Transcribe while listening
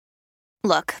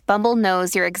Look, Bumble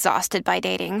knows you're exhausted by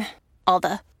dating. All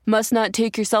the must not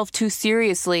take yourself too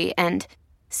seriously and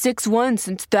 6'1"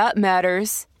 since that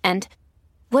matters. And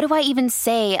what do I even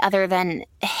say other than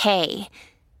hey?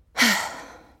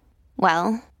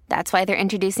 Well, that's why they're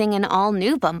introducing an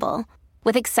all-new Bumble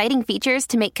with exciting features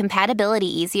to make compatibility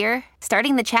easier,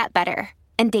 starting the chat better,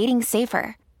 and dating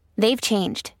safer. They've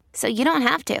changed, so you don't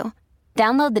have to.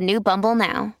 Download the new Bumble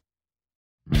now.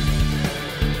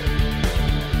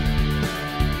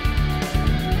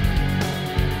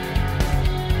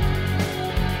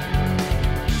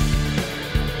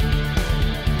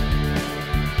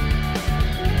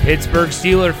 Pittsburgh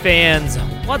Steelers fans,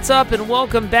 what's up and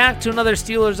welcome back to another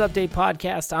Steelers Update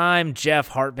podcast. I'm Jeff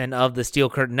Hartman of the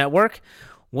Steel Curtain Network.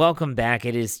 Welcome back.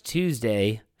 It is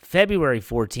Tuesday, February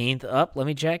 14th. Let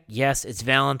me check. Yes, it's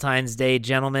Valentine's Day,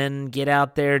 gentlemen. Get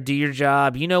out there, do your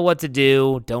job. You know what to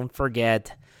do. Don't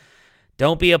forget.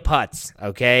 Don't be a putz,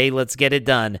 okay? Let's get it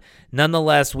done.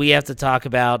 Nonetheless, we have to talk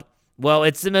about, well,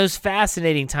 it's the most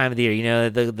fascinating time of the year. You know,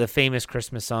 the famous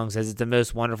Christmas song says it's the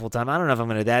most wonderful time. I don't know if I'm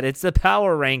going to do that. It's the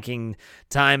power ranking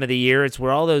time of the year. It's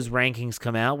where all those rankings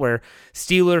come out, where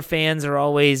Steeler fans are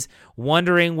always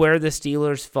wondering where the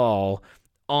Steelers fall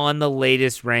on the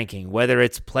latest ranking, whether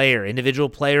it's individual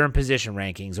player and position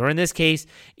rankings, or in this case,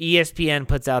 ESPN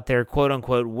puts out their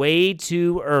quote-unquote way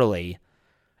too early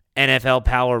NFL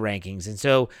power rankings. And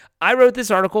so I wrote this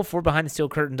article for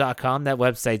BehindTheSteelCurtain.com. That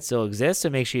website still exists, so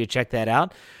make sure you check that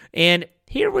out. And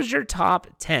here was your top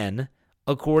 10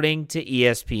 according to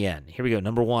ESPN. Here we go.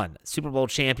 Number 1, Super Bowl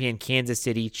champion Kansas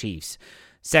City Chiefs.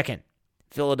 2nd,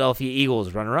 Philadelphia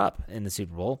Eagles, runner-up in the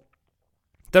Super Bowl.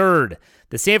 3rd,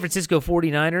 the San Francisco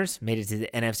 49ers made it to the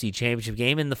NFC Championship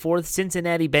game. And the 4th,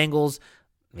 Cincinnati Bengals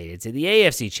made it to the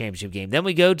AFC Championship game. Then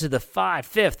we go to the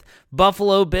 5th,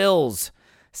 Buffalo Bills.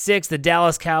 6, the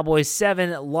Dallas Cowboys.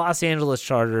 7, Los Angeles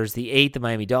Chargers. The 8th, the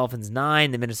Miami Dolphins.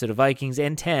 9, the Minnesota Vikings.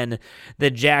 And 10,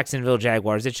 the Jacksonville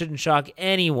Jaguars. It shouldn't shock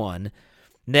anyone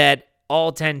that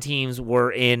all 10 teams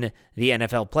were in the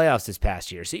NFL playoffs this past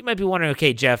year. So you might be wondering,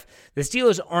 okay, Jeff, the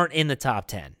Steelers aren't in the top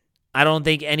 10. I don't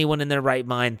think anyone in their right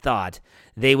mind thought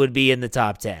they would be in the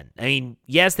top 10. I mean,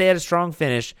 yes, they had a strong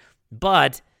finish,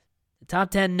 but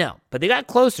top 10, no. But they got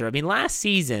closer. I mean, last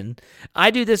season,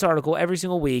 I do this article every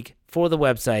single week for the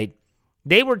website.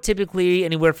 They were typically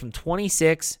anywhere from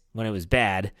 26 when it was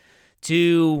bad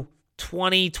to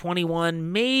 20,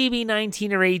 21, maybe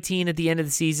 19 or 18 at the end of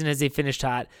the season as they finished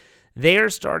hot. They are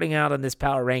starting out on this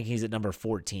power rankings at number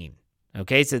 14.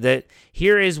 Okay, so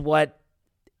here is what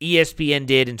ESPN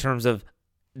did in terms of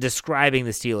describing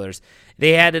the Steelers.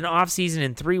 They had an offseason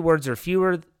in 3 words or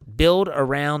fewer. Build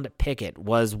around Pickett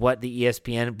was what the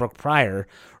ESPN Brooke Pryor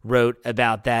wrote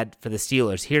about that for the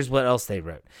Steelers. Here's what else they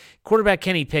wrote. Quarterback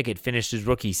Kenny Pickett finished his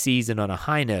rookie season on a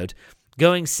high note,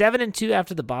 going 7-2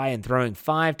 after the bye and throwing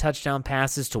 5 touchdown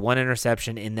passes to 1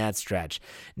 interception in that stretch.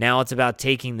 Now it's about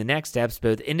taking the next steps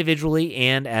both individually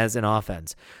and as an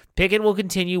offense. Pickett will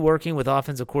continue working with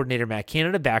offensive coordinator Matt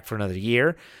Canada back for another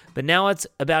year, but now it's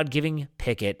about giving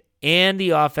Pickett and the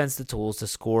offense the tools to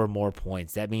score more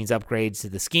points. That means upgrades to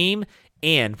the scheme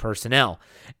and personnel.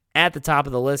 At the top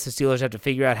of the list, the Steelers have to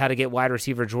figure out how to get wide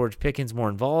receiver George Pickens more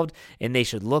involved, and they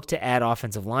should look to add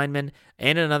offensive linemen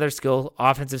and another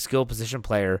offensive skill position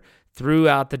player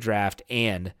throughout the draft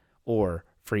and or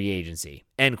free agency.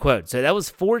 End quote. So that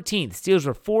was 14th. Steelers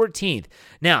were 14th.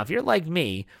 Now, if you're like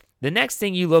me, the next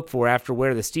thing you look for after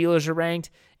where the Steelers are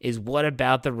ranked is what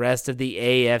about the rest of the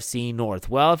AFC North?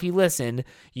 Well, if you listened,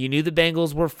 you knew the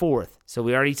Bengals were 4th, so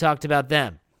we already talked about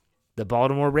them. The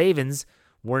Baltimore Ravens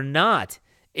were not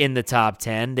in the top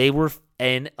 10. They were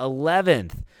in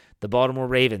 11th, the Baltimore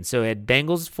Ravens. So it had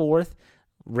Bengals 4th,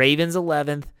 Ravens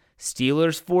 11th,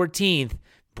 Steelers 14th,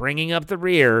 bringing up the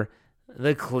rear,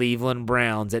 the Cleveland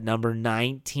Browns at number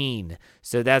 19.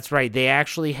 So that's right. They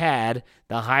actually had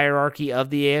the hierarchy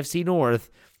of the AFC North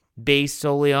based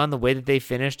solely on the way that they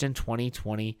finished in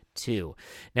 2022.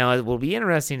 Now, it will be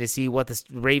interesting to see what the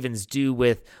Ravens do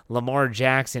with Lamar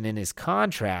Jackson in his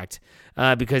contract,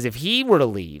 because if he were to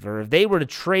leave or if they were to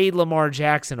trade Lamar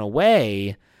Jackson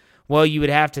away, well, you would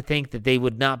have to think that they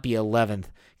would not be 11th,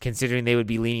 considering they would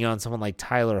be leaning on someone like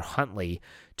Tyler Huntley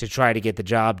to try to get the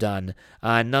job done.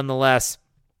 Nonetheless,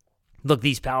 look,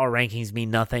 these power rankings mean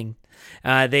nothing.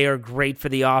 They are great for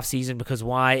the offseason because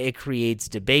why? It creates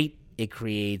debate. It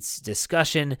creates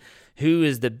discussion. Who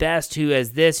is the best? Who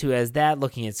has this? Who has that?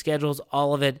 Looking at schedules,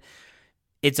 all of it.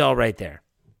 It's all right there.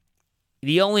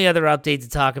 The only other update to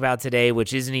talk about today,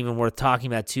 which isn't even worth talking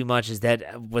about too much, is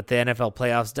that with the NFL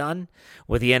playoffs done,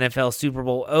 with the NFL Super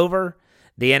Bowl over,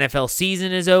 the NFL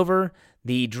season is over,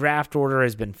 The draft order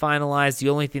has been finalized. The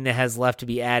only thing that has left to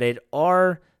be added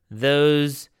are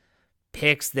those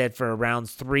picks that for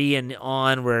rounds 3 and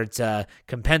on, where it's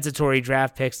compensatory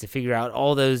draft picks to figure out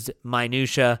all those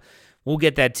minutia. We'll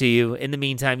get that to you. In the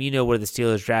meantime, you know where the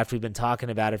Steelers draft. We've been talking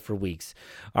about it for weeks.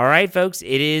 All right, folks,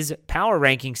 it is power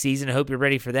ranking season. I hope you're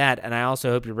ready for that, and I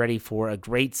also hope you're ready for a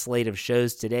great slate of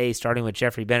shows today, starting with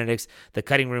Jeffrey Benedict's The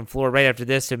Cutting Room Floor right after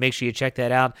this, so make sure you check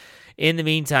that out. In the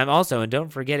meantime, also, and don't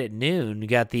forget at noon, you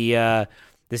got the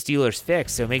Steelers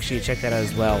Fix, so make sure you check that out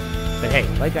as well. But hey,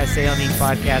 like I say on these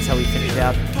podcasts, how we finish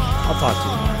out, I'll talk to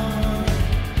you.